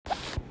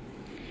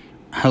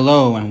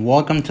Hello and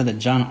welcome to the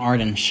John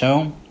Arden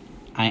Show.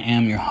 I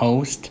am your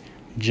host,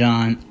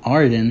 John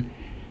Arden,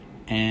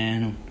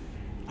 and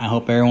I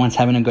hope everyone's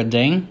having a good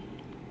day.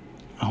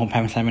 I hope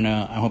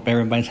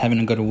everybody's having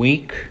a good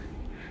week.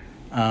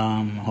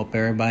 I hope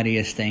everybody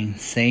is staying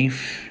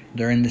safe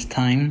during this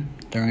time,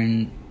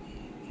 during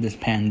this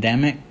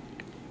pandemic.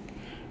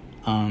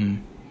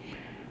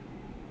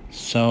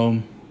 So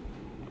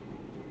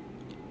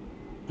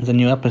it's a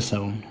new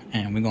episode,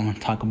 and we're going to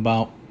talk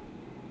about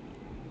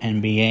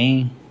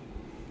NBA,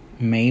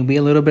 maybe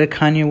a little bit of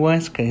Kanye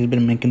West, because he's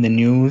been making the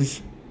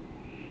news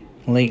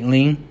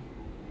lately.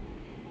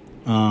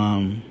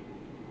 He's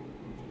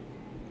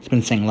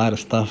been saying a lot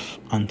of stuff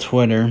on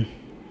Twitter.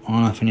 I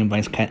don't know if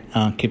anybody's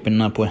keeping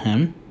up with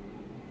him.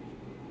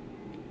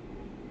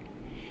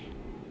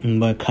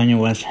 But Kanye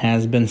West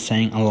has been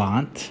saying a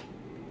lot.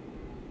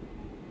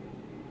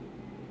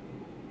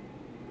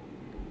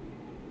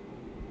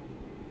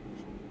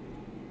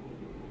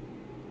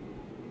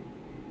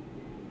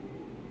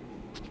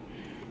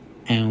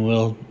 And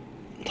we'll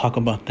talk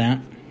about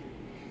that.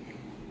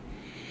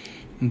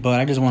 But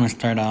I just want to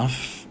start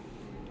off.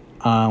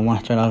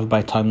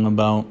 By talking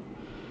about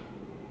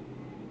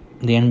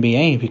the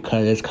NBA,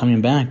 because it's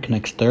coming back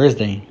next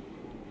Thursday.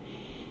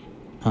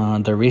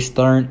 The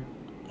restart,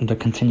 the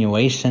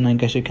continuation, I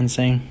guess you can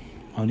say,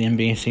 of the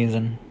NBA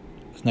season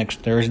is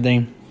next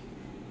Thursday.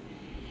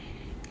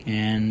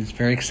 And it's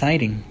very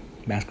exciting.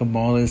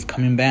 Basketball is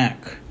coming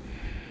back.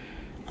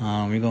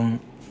 We're going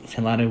to see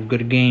a lot of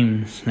good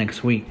games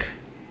next week.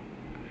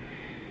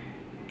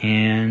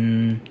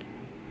 And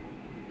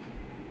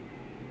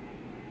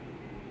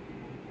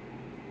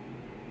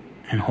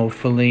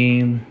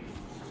hopefully,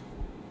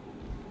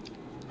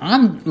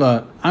 I'm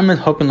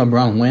just hoping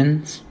LeBron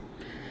wins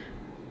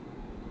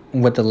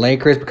with the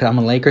Lakers, because I'm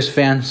a Lakers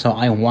fan, so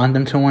I want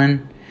them to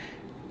win.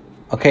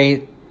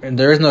 Okay,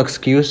 there is no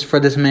excuse for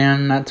this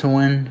man not to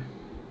win.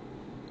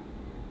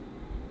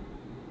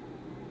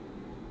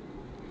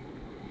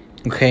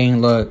 Okay,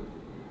 look,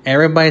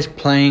 everybody's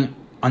playing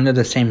under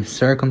the same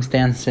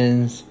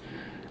circumstances.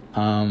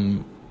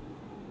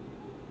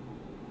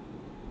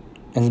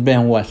 It's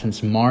been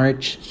since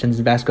March, since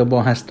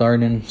basketball has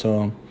started,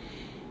 so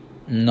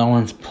no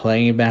one's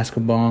played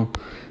basketball.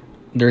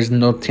 There's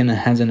no team that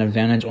has an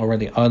advantage over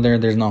the other.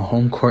 There's no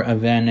home court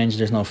advantage.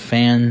 There's no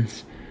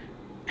fans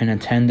and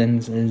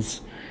attendance.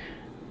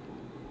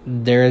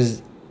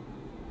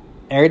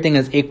 Everything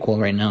is equal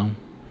right now.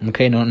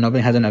 Okay,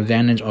 nobody has an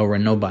advantage over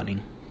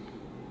nobody.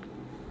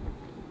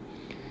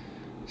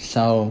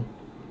 So,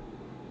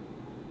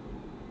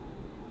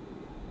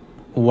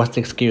 what's the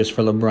excuse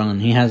for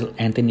LeBron? He has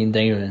Anthony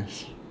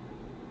Davis,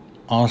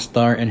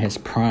 all-star in his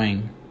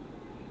prime.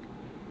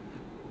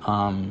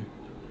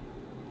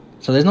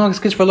 So there's no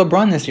excuse for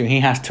LeBron this year.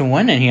 He has to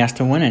win it.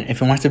 If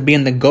he wants to be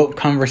in the GOAT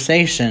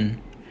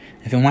conversation,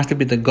 if he wants to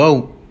be the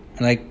GOAT,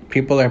 like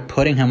people are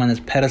putting him on this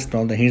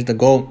pedestal that he's the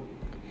GOAT,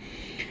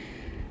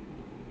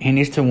 he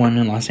needs to win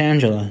in Los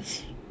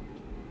Angeles.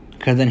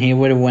 Because then he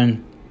would have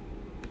won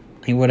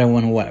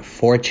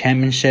 4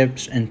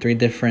 championships in 3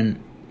 different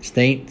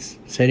cities,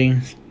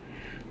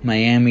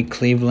 Miami,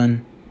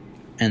 Cleveland,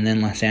 and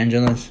then Los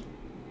Angeles.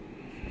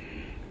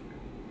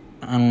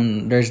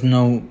 There's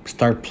no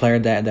star player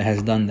that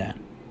has done that.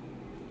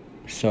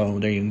 So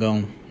there you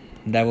go.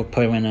 That would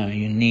put him in a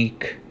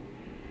unique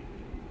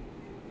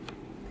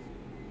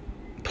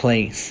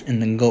place in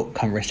the GOAT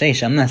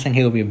conversation. I'm not saying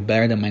he will be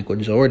better than Michael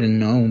Jordan,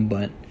 no,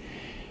 but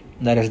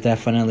that is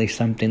definitely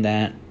something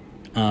that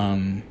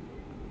no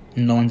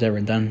one's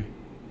ever done.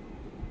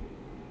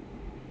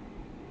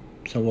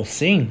 So we'll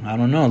see. I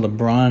don't know.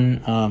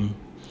 LeBron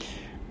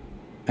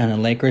and the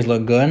Lakers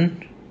look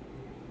good.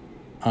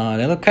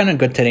 They look kind of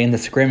good today in the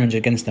scrimmage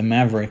against the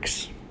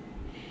Mavericks.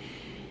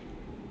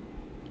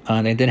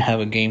 They did have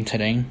a game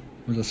today.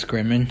 It was a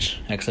scrimmage,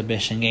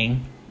 exhibition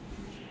game.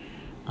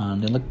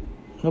 They look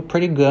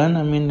pretty good.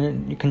 I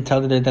mean, you can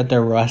tell that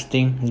they're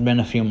rusty. It's been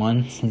a few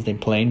months since they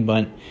played,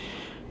 but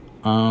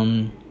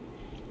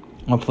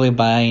hopefully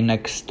by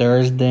next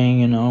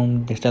Thursday,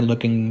 they start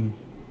looking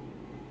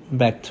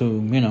back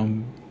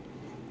to,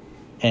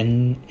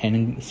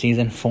 end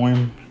season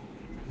form.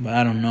 But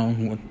I don't know.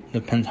 It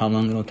depends how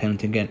long it'll take them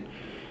to get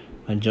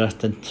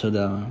adjusted to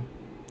the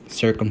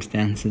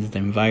circumstances, the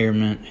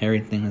environment,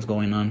 everything that's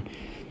going on.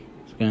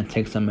 It's gonna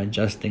take some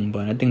adjusting,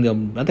 but I think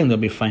they'll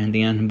be fine in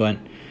the end. But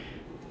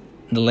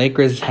the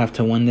Lakers have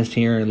to win this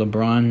year.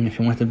 LeBron, if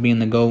he wants to be in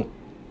the GOAT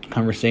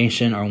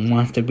conversation or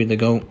wants to be the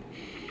GOAT,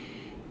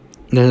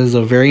 this is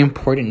a very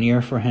important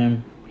year for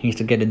him. He needs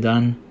to get it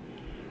done.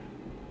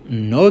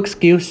 No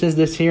excuses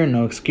this year.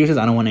 No excuses.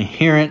 I don't want to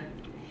hear it.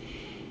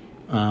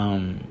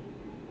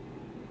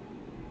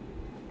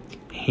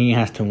 He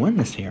has to win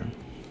this year.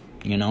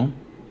 He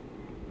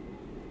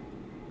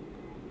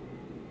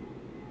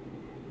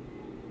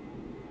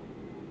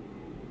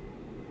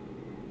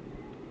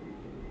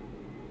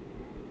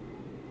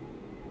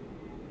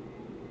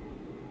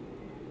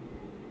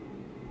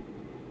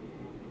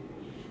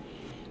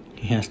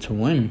has to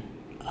win.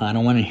 I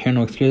don't want to hear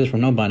no excuses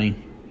from nobody.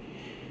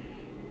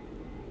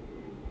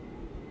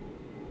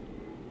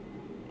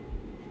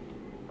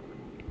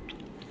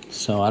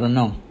 So I don't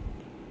know.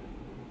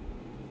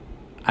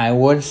 I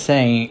would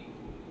say,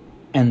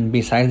 and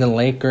besides the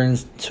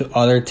Lakers, to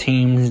other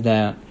teams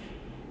that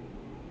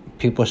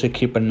people should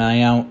keep an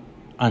eye out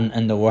on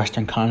in the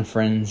Western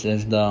Conference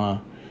is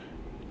the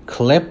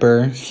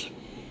Clippers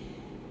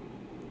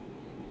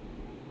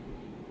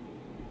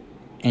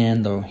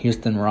and the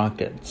Houston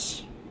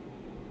Rockets.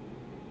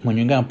 When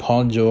you got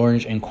Paul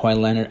George and Kawhi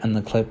Leonard on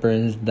the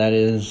Clippers, that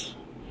is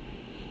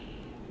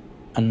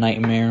a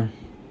nightmare.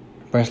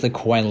 Especially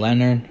Kawhi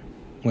Leonard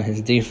with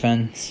his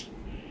defense.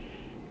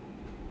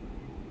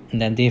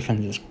 And that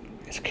defense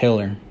is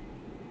killer.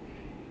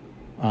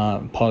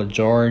 Paul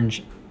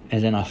George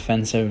is an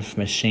offensive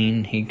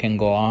machine. He can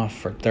go off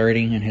for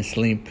 30 in his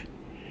sleep.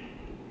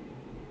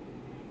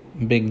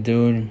 Big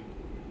dude.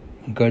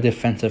 Good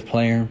defensive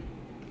player.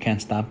 Can't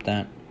stop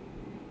that.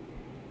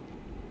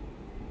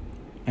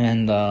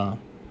 And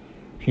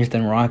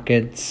Houston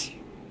Rockets,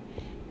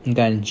 you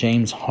got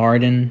James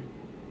Harden.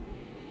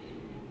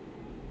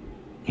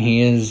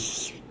 He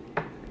is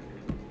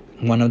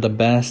one of the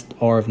best,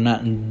 or if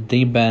not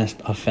the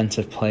best,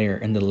 offensive player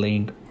in the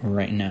league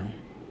right now.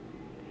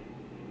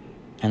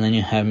 And then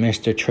you have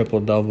Mr.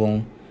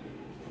 Triple-Double,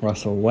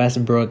 Russell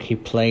Westbrook. He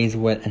plays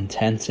with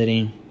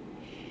intensity.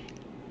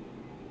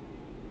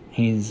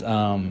 He's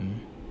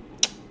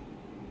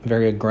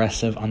very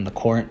aggressive on the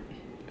court.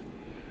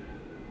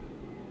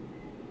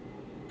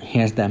 He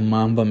has that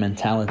Mamba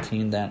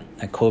mentality that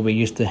Kobe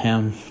used to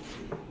have.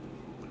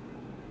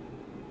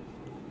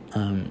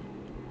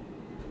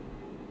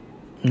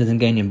 Doesn't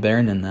get any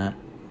better than that.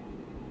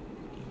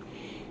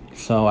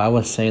 So I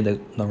would say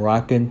that the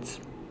Rockets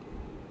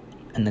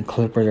and the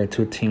Clippers are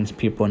two teams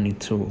people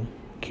need to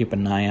keep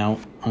an eye out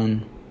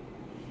on,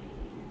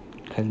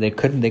 because they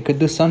could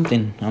do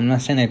something. I'm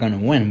not saying they're gonna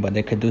win, but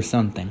they could do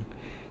something.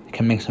 They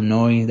can make some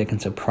noise. They can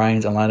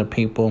surprise a lot of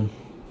people.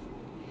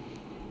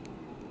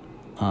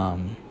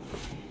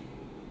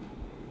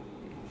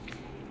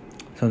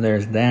 So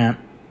there's that.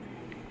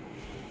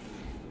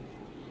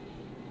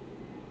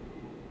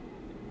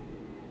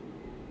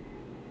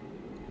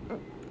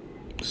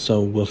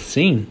 So we'll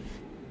see.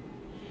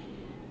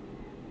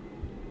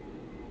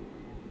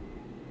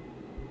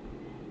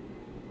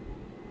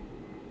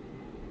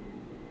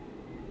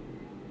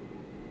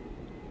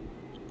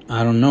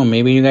 I don't know.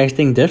 Maybe you guys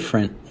think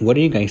different. What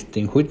do you guys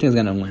think? Who do you think is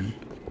gonna win?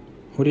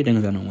 Who do you think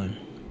is gonna win?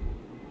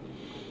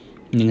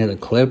 You got the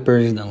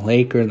Clippers, the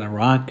Lakers, the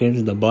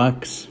Rockets, the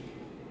Bucks.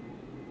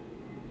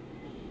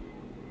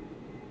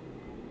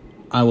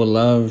 I would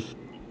love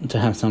to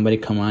have somebody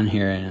come on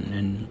here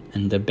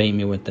and debate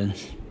me with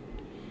this.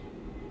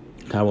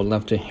 I would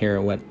love to hear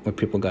what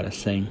people got to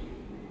say.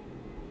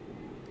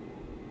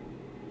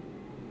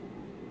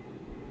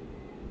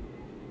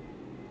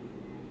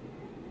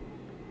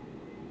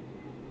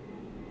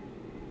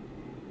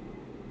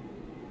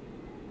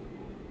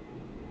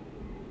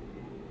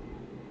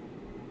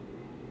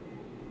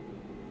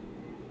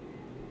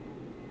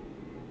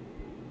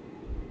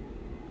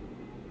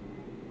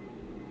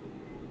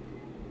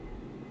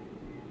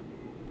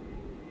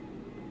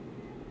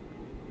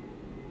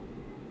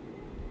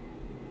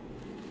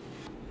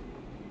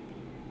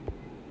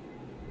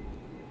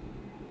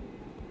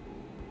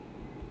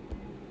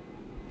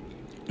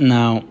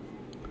 Now,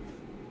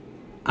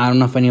 I don't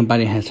know if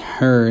anybody has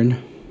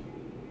heard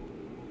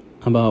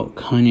about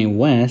Kanye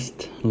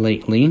West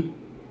lately,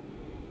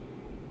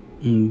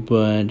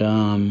 but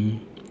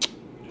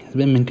he's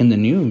been making the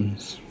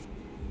news.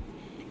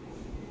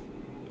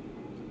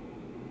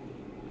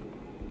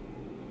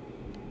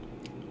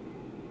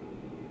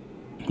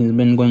 He's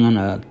been going on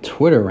a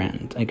Twitter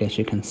rant, I guess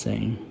you can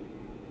say.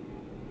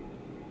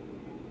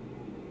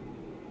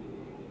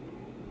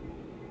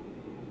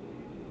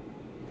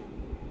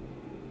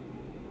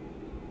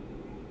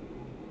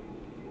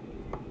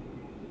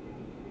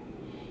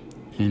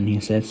 And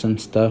he said some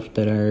stuff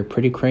that are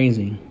pretty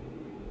crazy.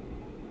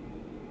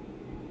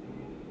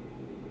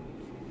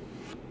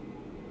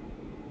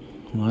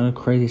 A lot of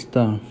crazy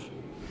stuff.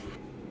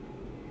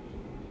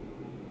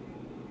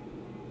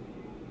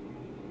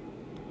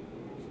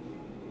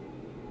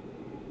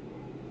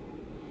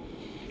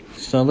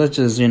 So let's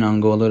just,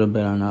 go a little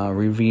bit on a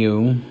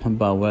review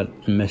about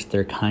what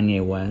Mr.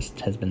 Kanye West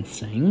has been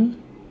saying.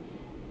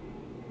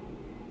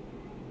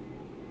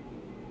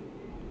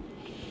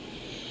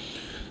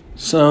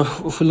 So,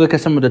 if we look at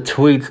some of the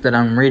tweets that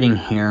I'm reading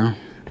here,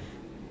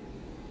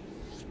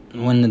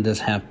 when did this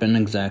happen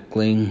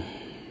exactly?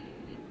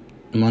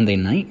 Monday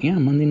night? Yeah,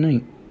 Monday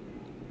night.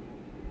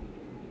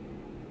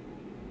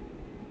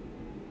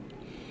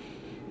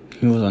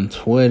 He was on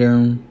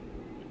Twitter.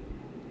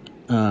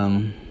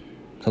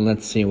 So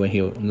let's see what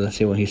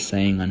he's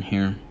saying on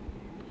here.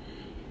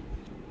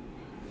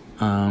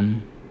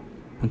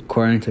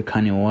 According to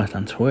Kanye West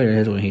on Twitter,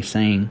 here's what he's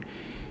saying.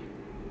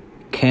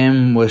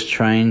 Kim was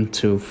trying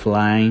to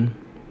fly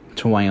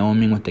to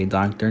Wyoming with a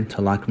doctor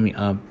to lock me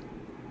up,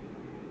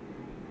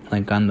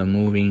 like on the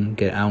movie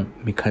Get Out,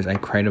 because I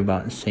cried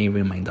about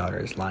saving my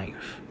daughter's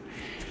life.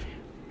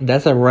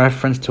 That's a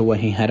reference to what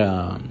he had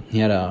a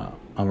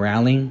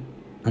rally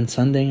on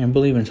Sunday, I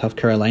believe, in South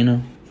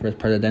Carolina for his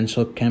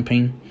presidential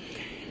campaign.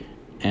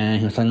 And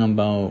he was talking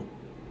about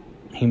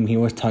he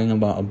was talking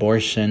about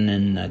abortion,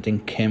 and I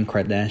think Kim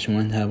Kardashian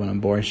wanted to have an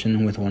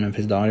abortion with one of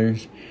his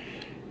daughters,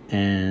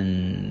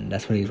 and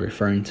that's what he's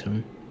referring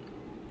to.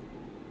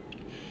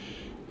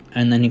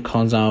 And then he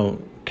calls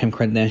out Kim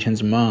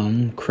Kardashian's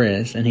mom,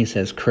 Kris, and he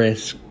says,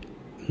 "Kris,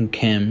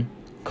 Kim,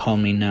 call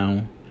me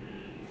now."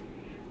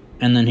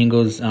 And then he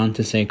goes on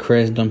to say,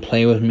 "Kris, don't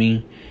play with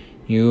me.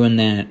 You and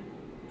that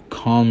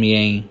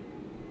Kanye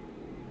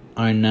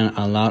are not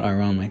allowed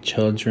around my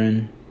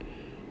children.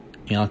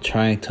 Y'all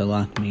try to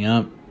lock me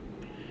up.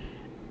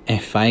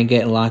 If I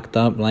get locked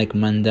up like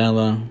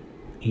Mandela,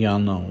 y'all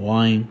know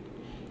why.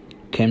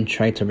 Kim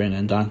tried to bring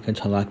a doctor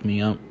to lock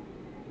me up.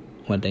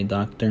 What a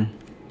doctor.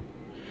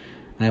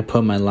 I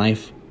put my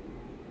life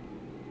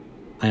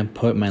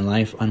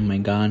on my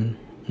God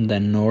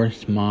that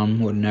North's mom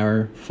would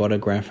never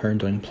photograph her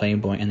doing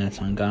Playboy, and that's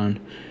on God.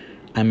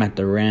 I'm at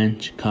the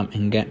ranch, come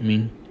and get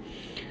me.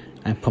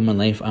 I put my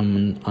life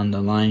on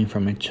the line for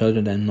my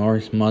children that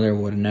North's mother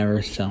would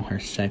never sell her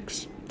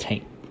sex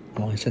tape."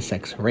 Well, he said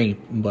sex rape,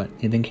 but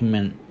I think he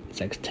meant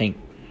sex tape.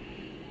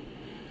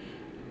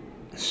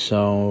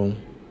 So,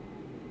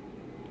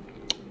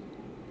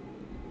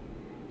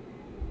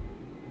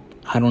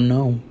 I don't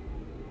know.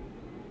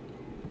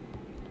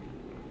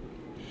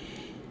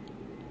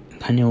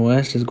 Kanye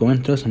West is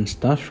going through some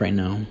stuff right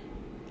now.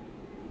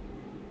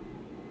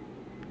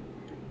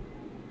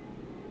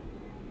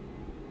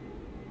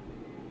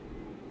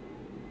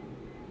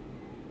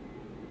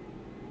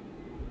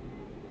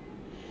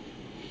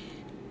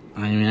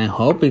 I mean, I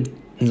hope it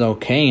is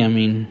okay. I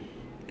mean,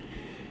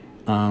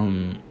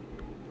 a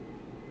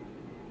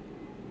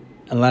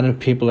lot of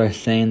people are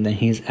saying that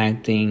he's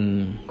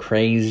acting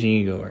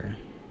crazy or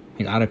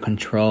he's out of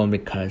control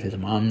because his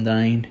mom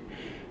died.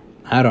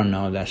 I don't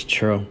know if that's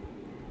true.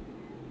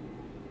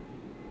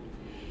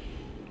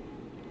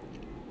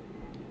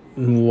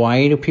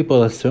 Why do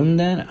people assume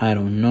that? I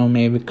don't know.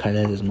 Maybe because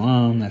it's his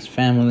mom, that's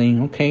family.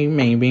 Okay,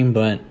 maybe,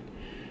 but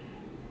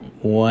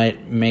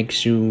what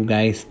makes you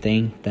guys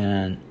think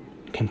that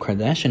Kim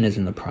Kardashian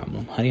isn't the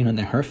problem? How do you know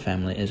that her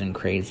family isn't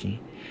crazy?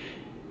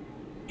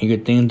 You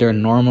think they're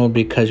normal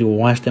because you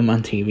watch them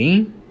on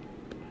TV?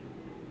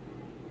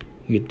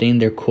 You think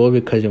they're cool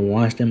because you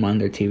watch them on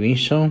their TV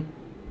show?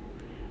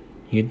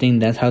 You think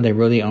that's how they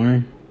really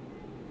are?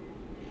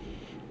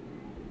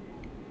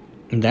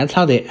 That's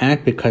how they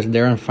act because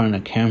they're in front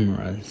of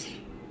cameras.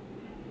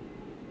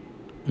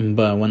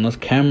 But when those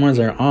cameras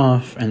are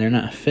off and they're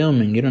not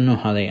filming, you don't know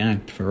how they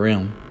act for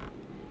real.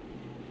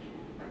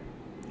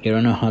 You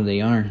don't know how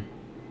they are.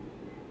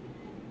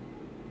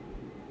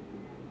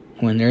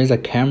 When there's a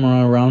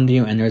camera around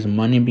you and there's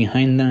money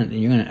behind that,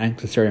 you're going to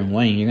act a certain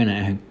way. You're going to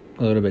act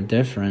a little bit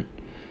different.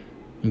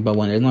 But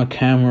when there's no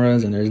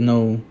cameras and there's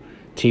no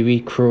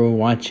TV crew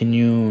watching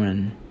you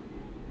and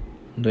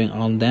doing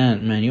all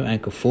that, man, you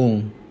act a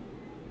fool.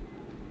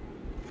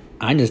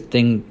 I just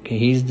think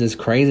he's just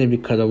crazy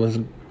because of what's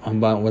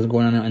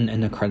going on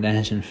in the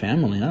Kardashian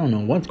family. I don't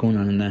know what's going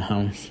on in that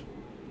house.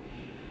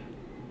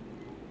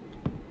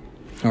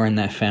 Or in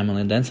that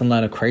family. That's a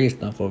lot of crazy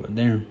stuff over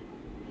there.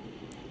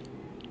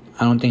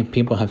 I don't think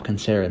people have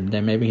considered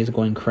that maybe he's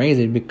going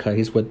crazy because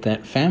he's with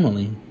that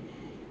family.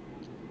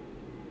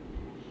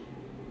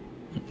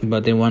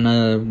 But they want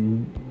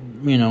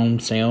to,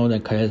 say, oh,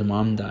 that because his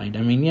mom died.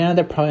 I mean, yeah,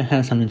 that probably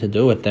has something to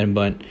do with it,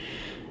 but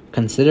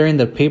considering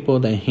the people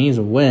that he's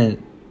with,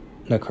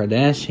 the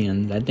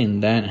Kardashians, I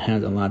think that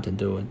has a lot to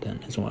do with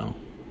it as well.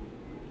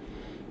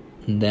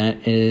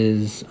 That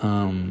is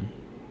a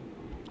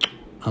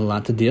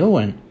lot to deal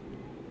with.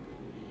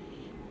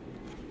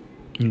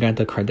 You got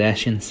the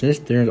Kardashian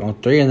sisters, all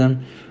three of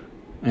them,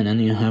 and then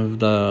you have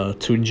the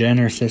two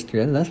Jenner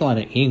sisters. That's a lot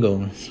of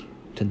egos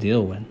to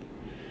deal with.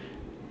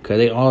 Because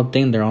they all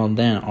think they're all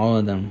that, all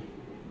of them.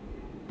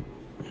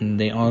 And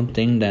they all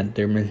think that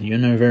they're Miss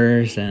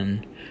Universe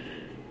and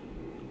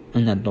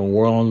that the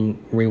world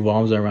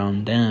revolves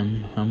around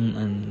them.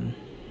 And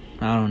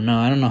I don't know.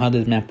 I don't know how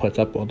this man puts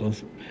up all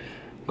those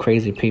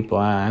crazy people.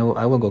 I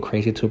would go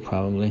crazy too,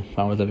 probably, if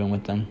I was living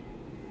with them.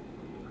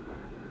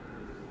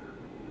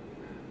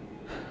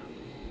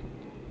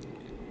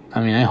 I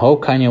mean, I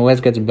hope Kanye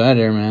West gets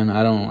better, man.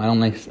 I don't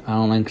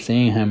like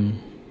seeing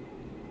him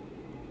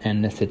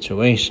in this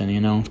situation.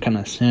 It's kind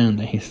of sad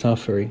that he's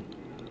suffering.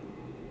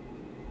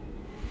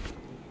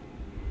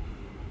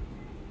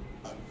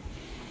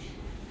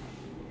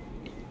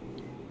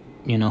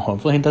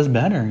 Hopefully he does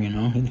better.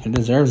 He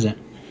deserves it.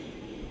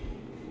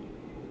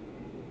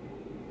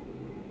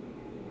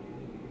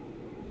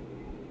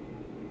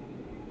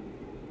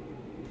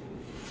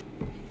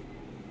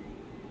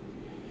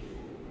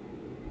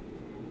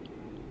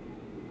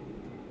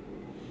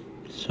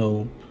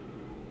 So,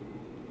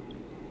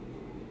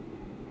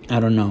 I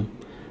don't know.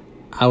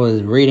 I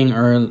was reading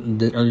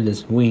early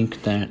this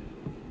week that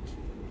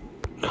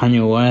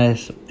Kanye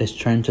West is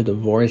trying to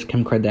divorce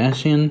Kim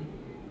Kardashian.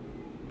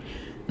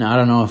 Now, I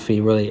don't know if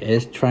he really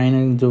is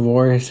trying to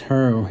divorce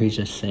her or he's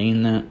just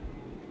saying that.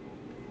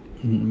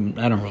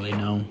 I don't really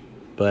know,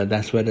 but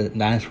that's what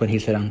he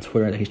said on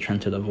Twitter, that he's trying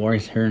to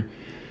divorce her,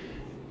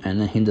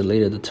 and then he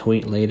deleted the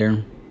tweet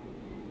later.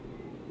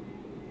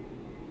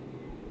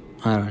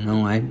 I don't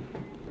know.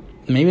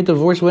 Maybe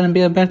divorce wouldn't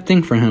be a bad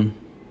thing for him.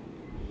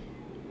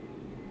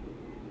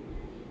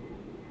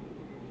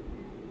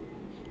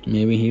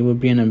 Maybe he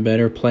would be in a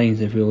better place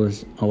if he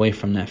was away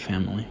from that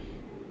family.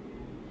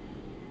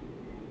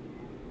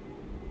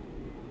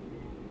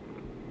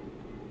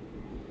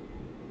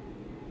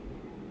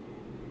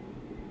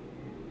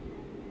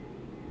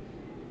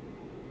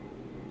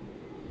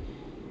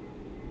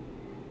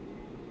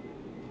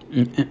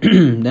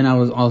 Then I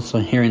was also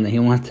hearing that he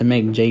wants to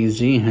make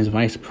Jay-Z his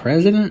vice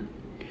president.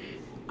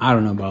 I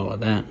don't know about all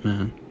that,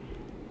 man.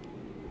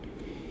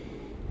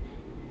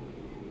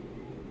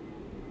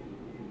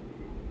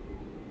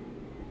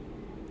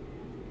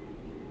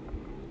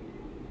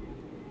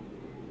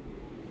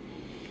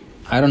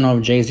 I don't know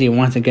if Jay-Z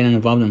wants to get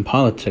involved in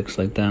politics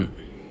like that.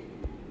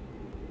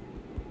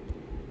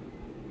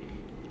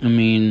 I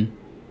mean,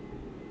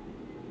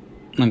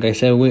 like I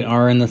said, we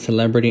are in the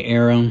celebrity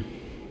era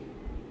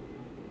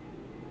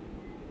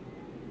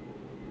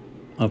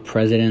of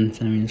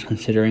presidents. I mean,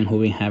 considering who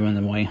we have in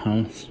the White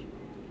House.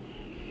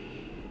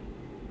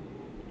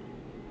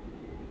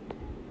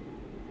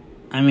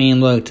 I mean,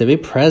 look, to be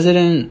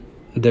president,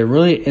 there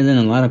really isn't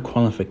a lot of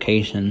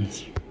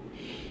qualifications.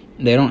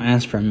 They don't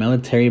ask for a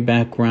military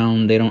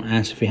background. They don't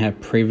ask if you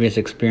have previous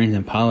experience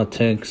in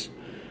politics.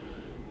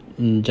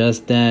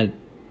 Just that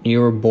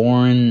you were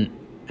born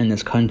in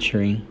this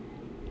country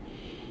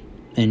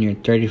and you're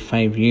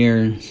 35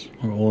 years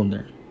or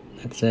older.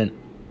 That's it.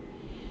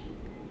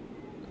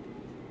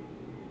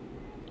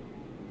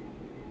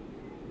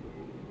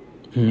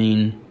 I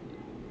mean,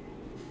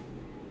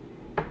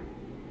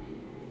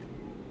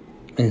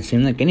 it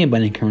seems like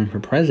anybody can run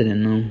for president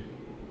now,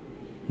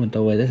 with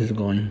the way this is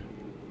going.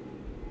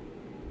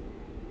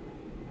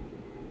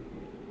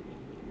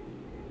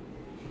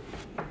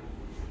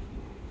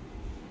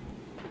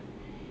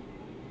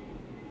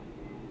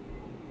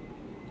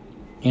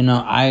 You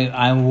know,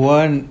 I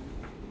would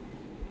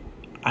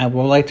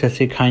like to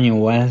see Kanye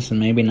West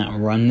maybe not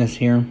run this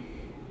year,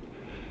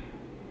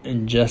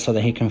 just so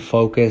that he can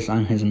focus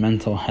on his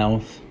mental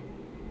health.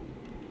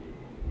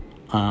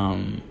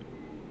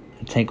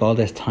 Take all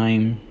this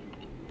time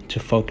to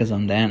focus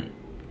on that.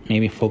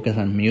 Maybe focus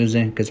on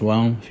music as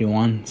well if he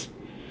wants.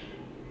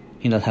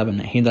 He does have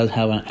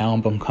an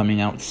album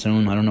coming out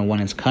soon. I don't know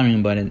when it's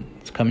coming, but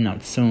it's coming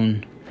out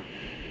soon.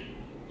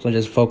 So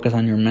just focus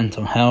on your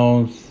mental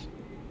health.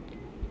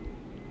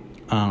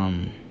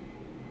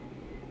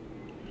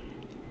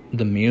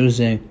 The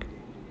music,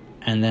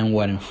 and then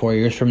in 4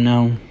 years from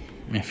now,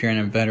 if you're in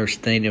a better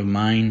state of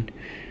mind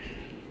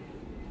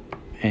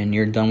and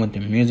you're done with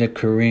your music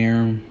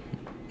career,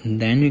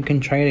 then you can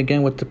try it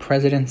again with the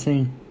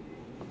presidency.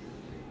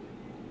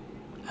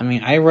 I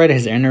mean, I read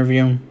his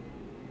interview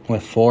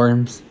with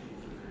Forbes,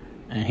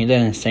 and he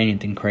didn't say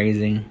anything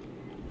crazy.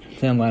 He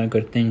said a lot of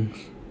good things.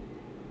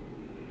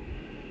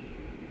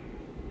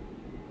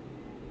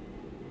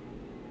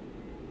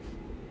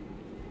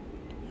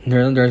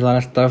 There's a lot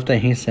of stuff that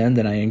he said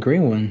that I agree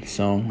with.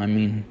 So, I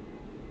mean,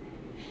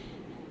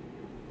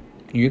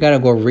 you gotta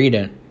go read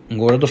it.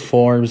 Go to the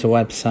Forbes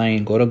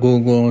website, go to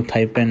Google,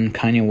 type in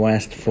Kanye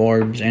West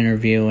Forbes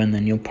interview, and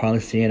then you'll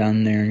probably see it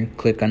on there.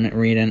 Click on it,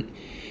 read it.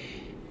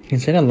 He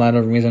said a lot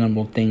of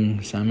reasonable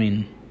things. I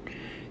mean,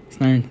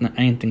 it's not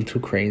anything too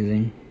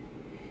crazy.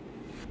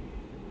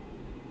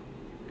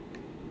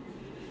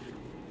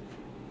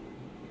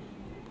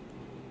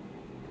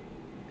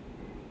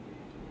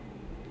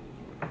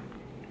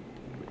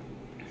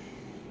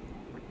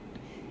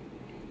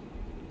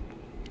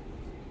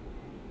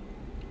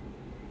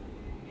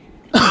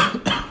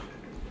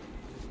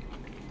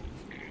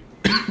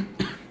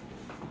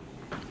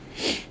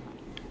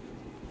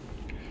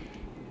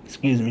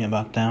 Excuse me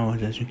about that. I was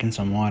just drinking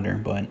some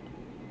water, but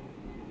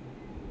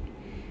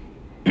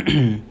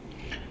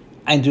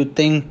I do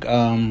think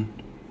in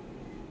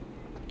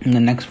the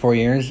next 4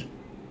 years,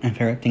 if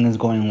everything is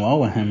going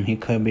well with him, he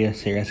could be a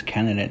serious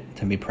candidate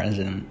to be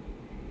president.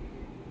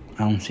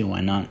 I don't see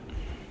why not.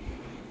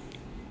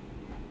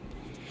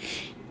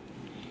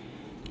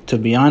 To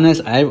be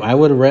honest, I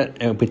would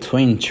rate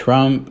between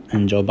Trump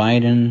and Joe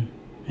Biden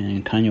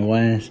and Kanye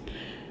West.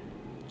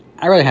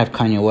 I'd rather have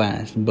Kanye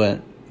West,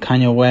 but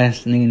Kanye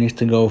West needs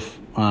to go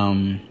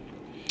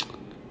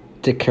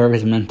take care of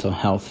his mental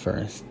health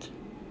first.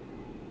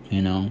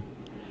 You know,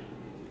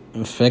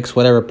 fix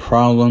whatever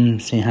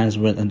problems he has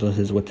with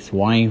his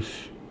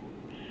wife.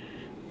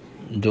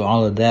 Do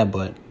all of that,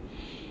 but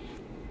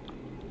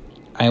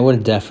I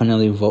would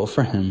definitely vote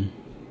for him.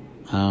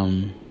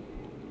 I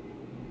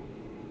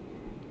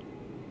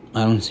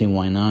don't see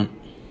why not.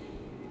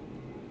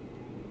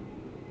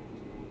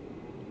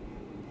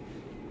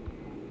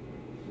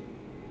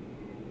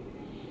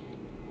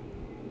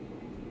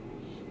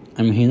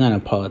 I mean, he's not a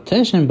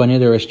politician, but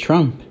neither is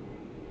Trump.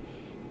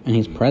 And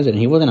he's president.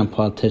 He wasn't a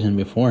politician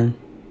before.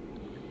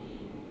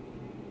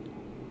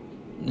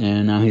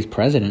 And now he's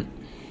president.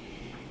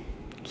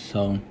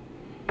 So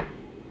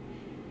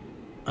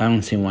I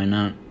don't see why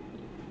not.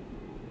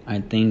 I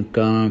think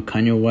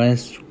Kanye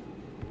West,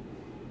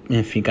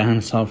 if he got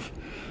himself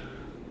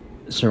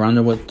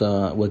surrounded with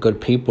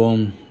good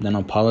people that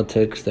know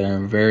politics, that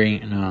are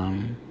very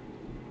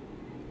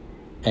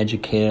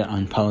educated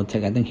on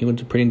politics, I think he would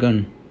do pretty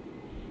good.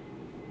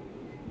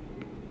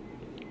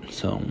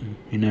 So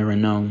you never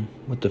know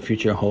what the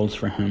future holds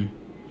for him.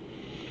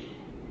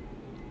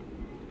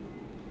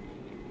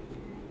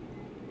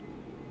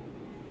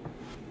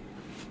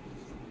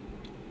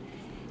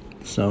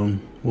 So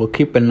we'll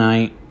keep an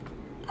eye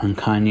on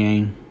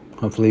Kanye.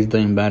 Hopefully he's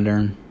doing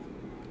better.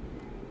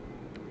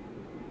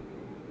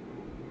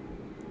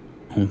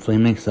 Hopefully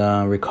he makes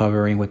a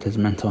recovery with his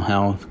mental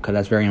health, because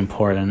that's very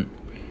important.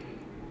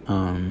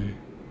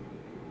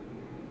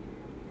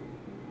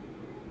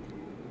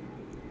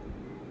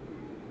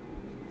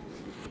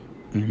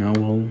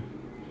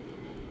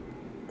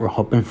 We're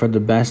hoping for the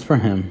best for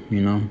him,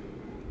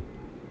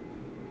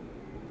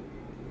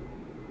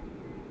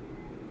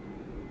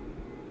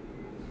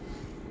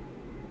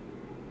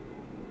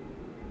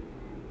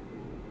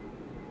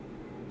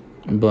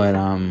 But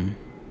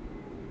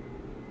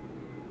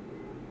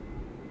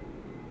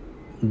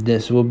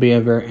this will be a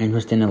very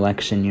interesting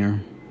election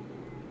year.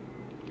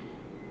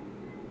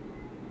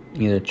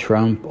 Either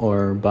Trump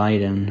or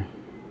Biden.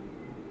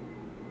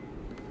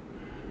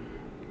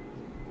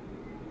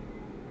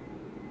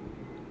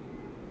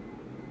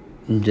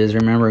 Just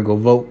remember, go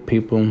vote,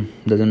 people.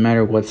 Doesn't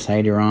matter what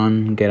side you're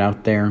on. Get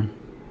out there.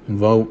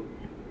 Vote.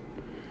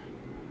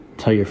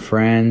 Tell your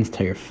friends.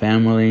 Tell your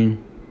family.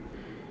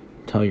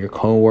 Tell your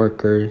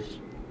co-workers.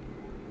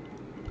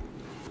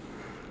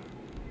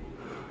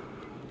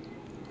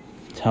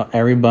 Tell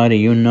everybody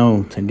you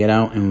know to get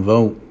out and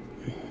vote.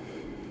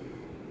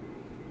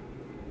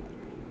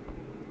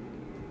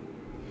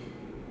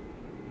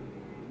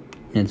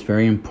 It's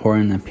very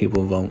important that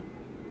people vote.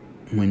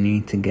 We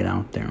need to get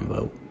out there and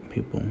vote,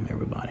 people,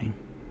 everybody.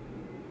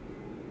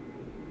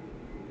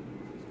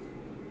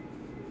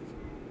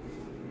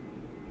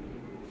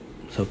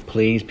 So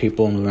please,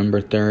 people, November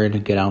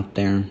 3rd, get out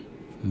there and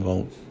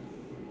vote.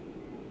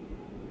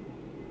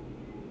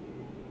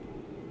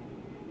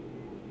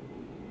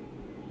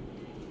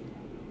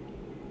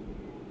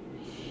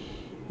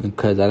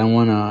 Because I don't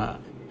want to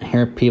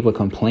hear people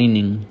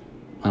complaining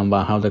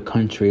about how the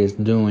country is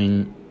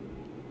doing,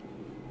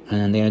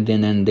 and they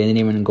didn't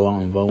even go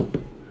out and vote.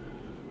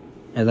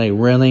 It's like,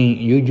 really?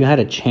 You had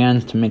a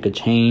chance to make a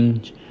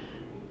change,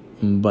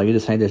 but you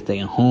decided to stay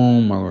at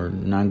home or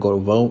not go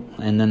to vote,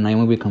 and then I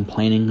will be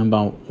complaining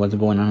about what's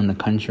going on in the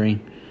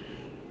country.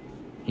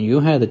 You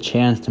had the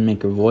chance to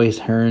make your voice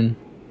heard.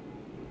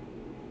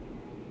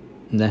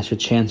 That's your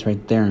chance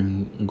right there.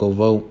 Go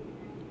vote.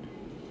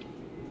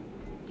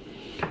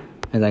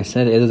 As I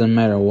said, it doesn't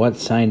matter what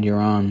side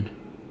you're on.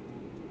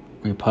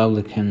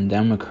 Republican,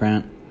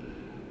 Democrat.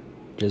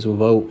 Just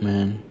vote,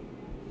 man.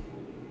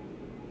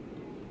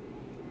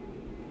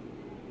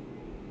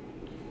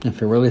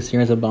 If you're really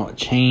serious about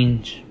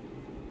change,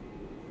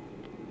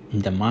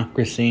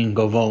 democracy,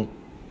 go vote.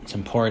 It's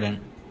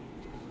important.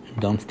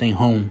 Don't stay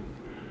home.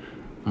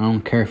 I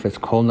don't care if it's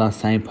cold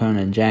outside. Put on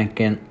a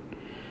jacket.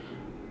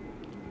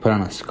 Put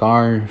on a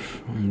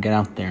scarf and get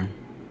out there.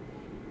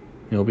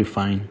 You'll be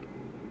fine.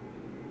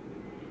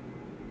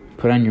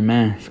 Put on your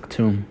mask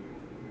too,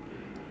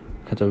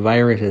 because the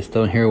virus is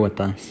still here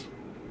with us.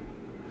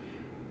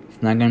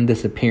 It's not going to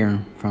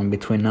disappear from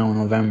between now and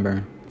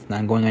November. It's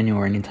not going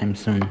anywhere anytime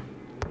soon.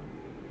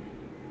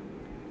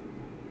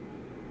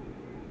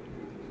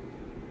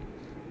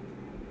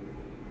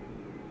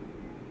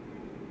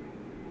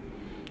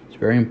 It's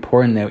very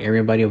important that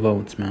everybody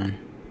votes, man.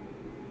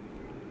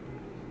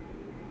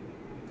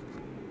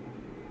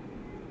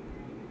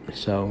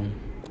 So,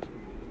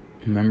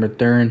 November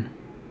 3rd,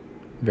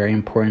 very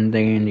important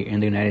day in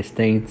the United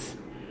States.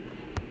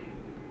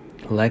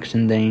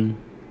 Election day.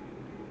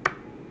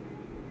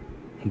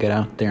 Get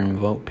out there and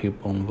vote,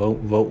 people. Vote,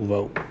 vote,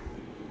 vote.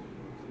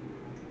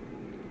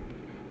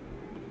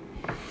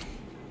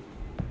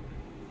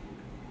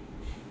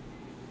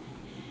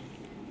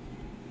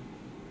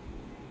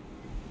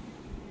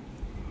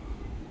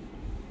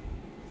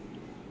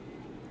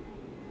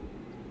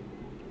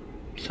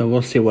 So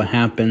we'll see what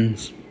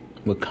happens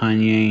with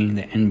Kanye,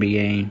 the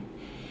NBA,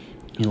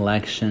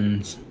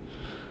 elections.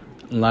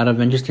 A lot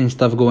of interesting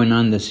stuff going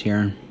on this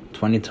year.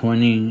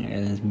 2020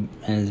 is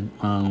as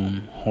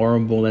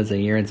horrible as a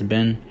year it's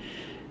been.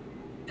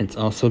 It's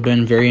also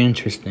been very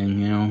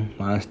interesting, A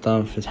lot of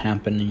stuff is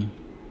happening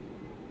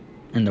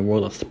in the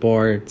world of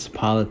sports,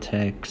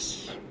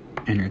 politics,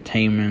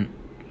 entertainment.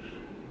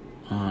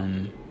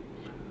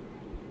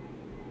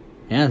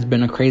 It's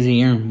been a crazy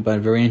year, but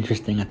very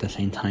interesting at the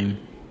same time.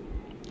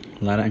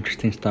 A lot of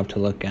interesting stuff to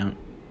look at.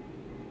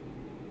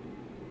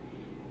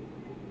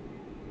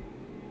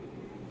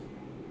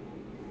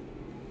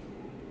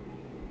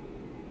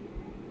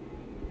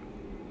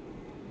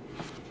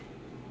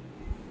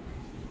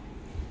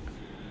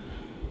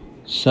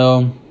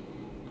 So,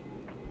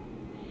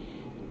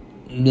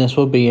 this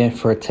will be it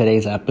for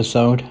today's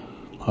episode.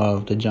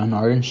 of the John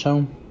Arden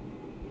Show.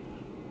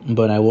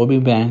 But I will be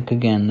back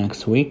again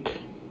next week.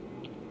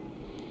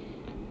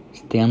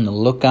 Stay on the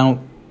lookout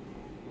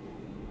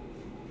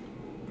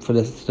for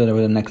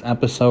the next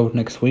episode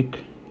next week.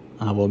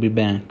 I will be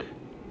back.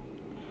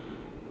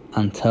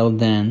 Until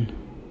then,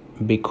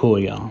 be cool,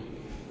 y'all.